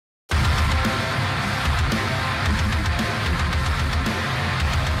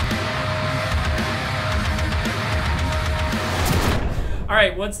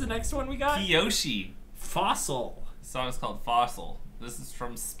right, what's the next one we got? Kiyoshi. Fossil. The song is called Fossil. This is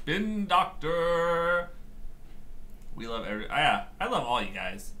from Spin Doctor. We love I love all you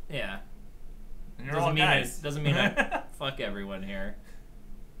guys. Yeah. And you're all guys. Doesn't mean I fuck everyone here.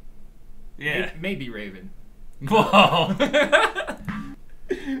 Yeah. Maybe Raven. Whoa.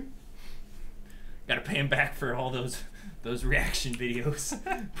 Gotta pay him back for all those reaction videos.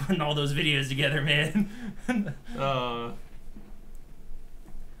 Putting all those videos together, man.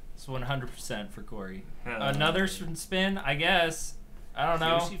 It's 100% for Corey. Another spin, I guess. I don't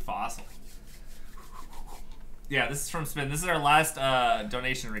know. Kiyoshi Fossil. Yeah, this is from Spin. This is our last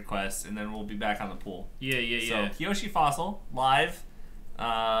donation request, and then we'll be back on the pool. Yeah. So, Kiyoshi Fossil, live.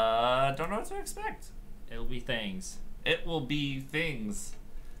 Don't know what to expect. It'll be things. It will be things.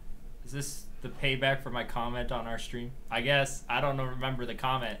 Is this the payback for my comment on our stream? I guess. I don't remember the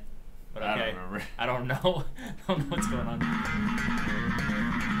comment. But okay. I don't remember. I don't know. I don't know what's going on.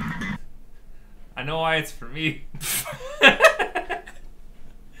 I know why it's for me. That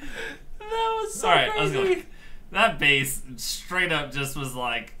was so Alright, crazy. let's go. That bass straight up just was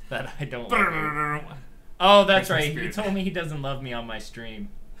like... That I don't like. Oh, that's right. Spirit. He told me he doesn't love me on my stream.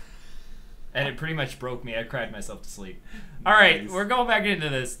 And it pretty much broke me. I cried myself to sleep. Alright, we're going back into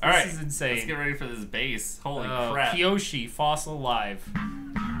this. This is insane. Let's get ready for this bass. Holy crap. Kiyoshi, Fossil Live.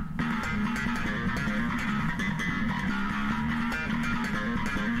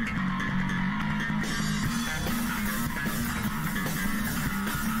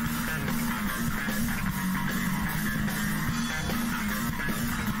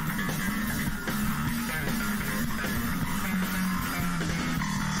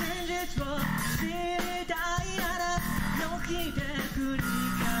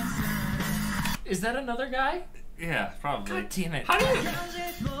 Is that another guy? Yeah, probably. God damn it. How do you...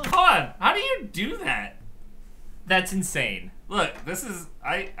 Hold on. How do you do that? That's insane. Look, this is...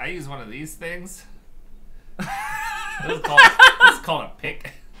 I use one of these things. This is called a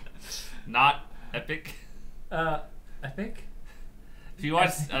pick. Not epic. Epic? If you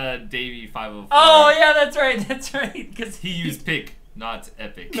watch Davey 504... Oh, yeah, that's right. That's right. Because he used pick, not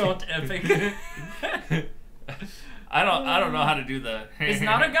epic. Not epic. I don't know how to do the... It's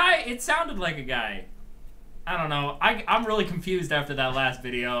not a guy? It sounded like a guy. I don't know. I'm really confused after that last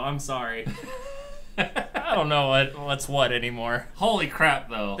video. I'm sorry. I don't know what's what anymore. Holy crap,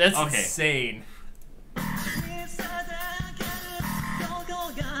 though. That's insane.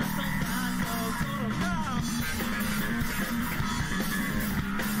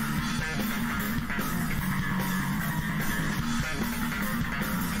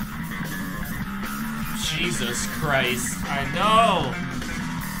 Jesus Christ. I know.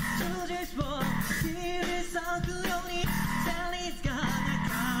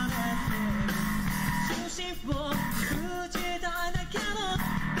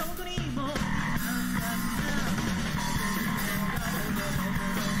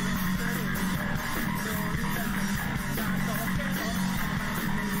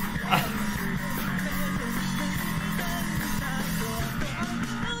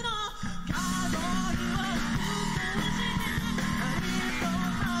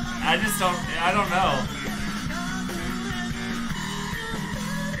 I don't know.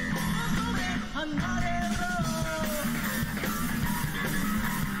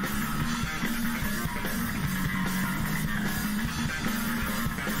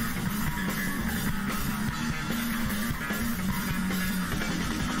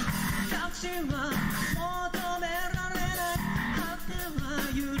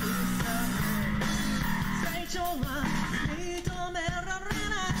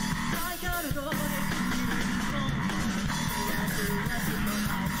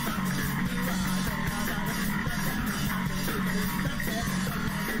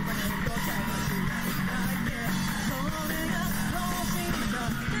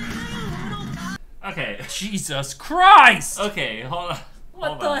 Okay. Jesus Christ! Okay, hold on.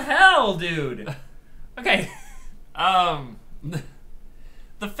 What the hell, dude? Okay. The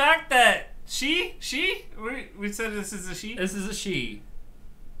fact that we said this is a she? This is a she.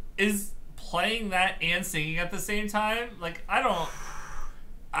 Is playing that and singing at the same time? Like, I don't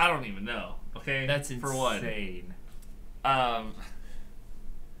even know. Okay? That's insane. For one.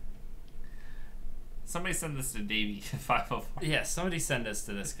 Somebody send this to Davey 504. Yeah, somebody send this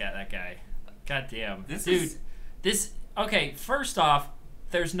to that guy. God damn. Dude, okay, first off,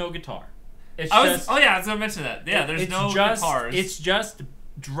 there's no guitar. I was gonna mention that. Yeah, there's no guitars. It's just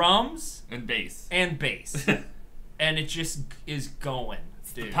drums and bass. And it just is going.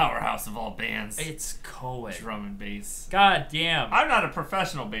 It's the powerhouse of all bands. It's going. Drum and bass. God damn. I'm not a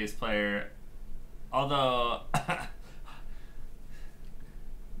professional bass player, although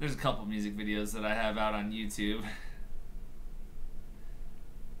There's a couple music videos that I have out on YouTube.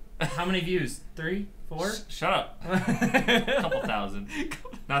 How many views? 3? 4? Shut up. A couple thousand.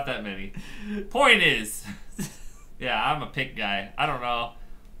 Not that many. Point is, yeah, I'm a pick guy. I don't know.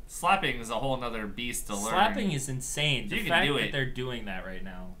 Slapping is a whole nother beast to learn. Slapping is insane. You the can fact do that it. they're doing that right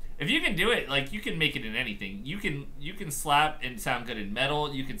now. If you can do it, like, you can make it in anything. You can slap and sound good in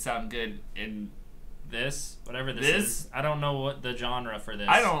metal. You can sound good in This, whatever this is. I don't know what the genre for this.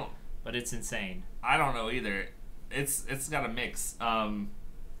 But it's insane. I don't know either. It's got a mix.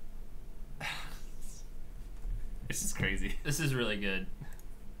 It's just crazy. This is really good.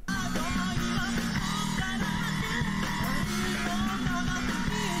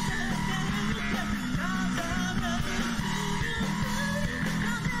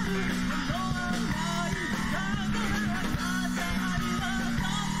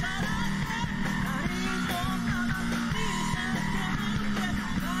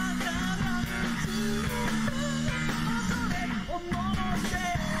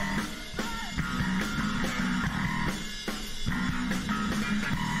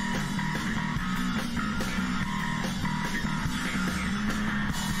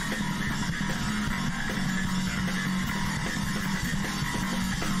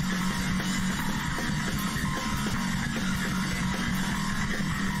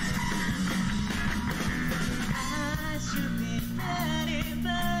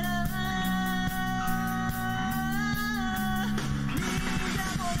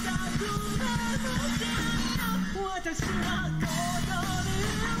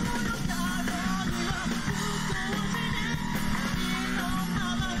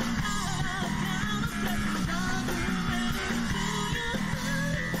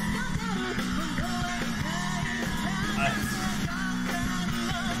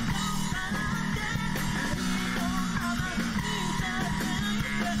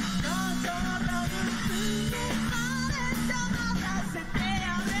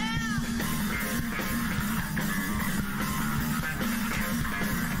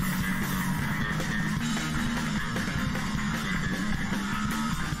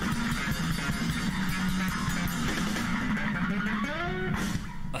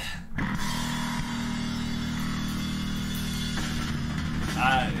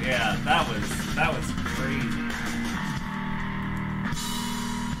 Yeah, that was crazy.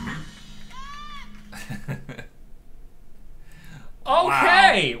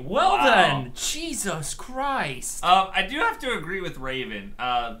 Okay, well Wow. then, Jesus Christ. I do have to agree with Raven.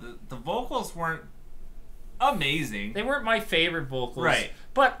 The vocals weren't amazing. They weren't my favorite vocals. Right.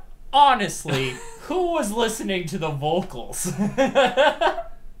 But honestly, who was listening to the vocals?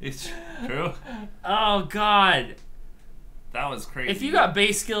 It's true. Oh, God. That was crazy. If you got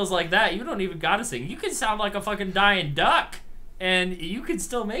bass skills like that, you don't even gotta sing. You can sound like a fucking dying duck, and you can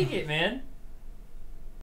still make it, man.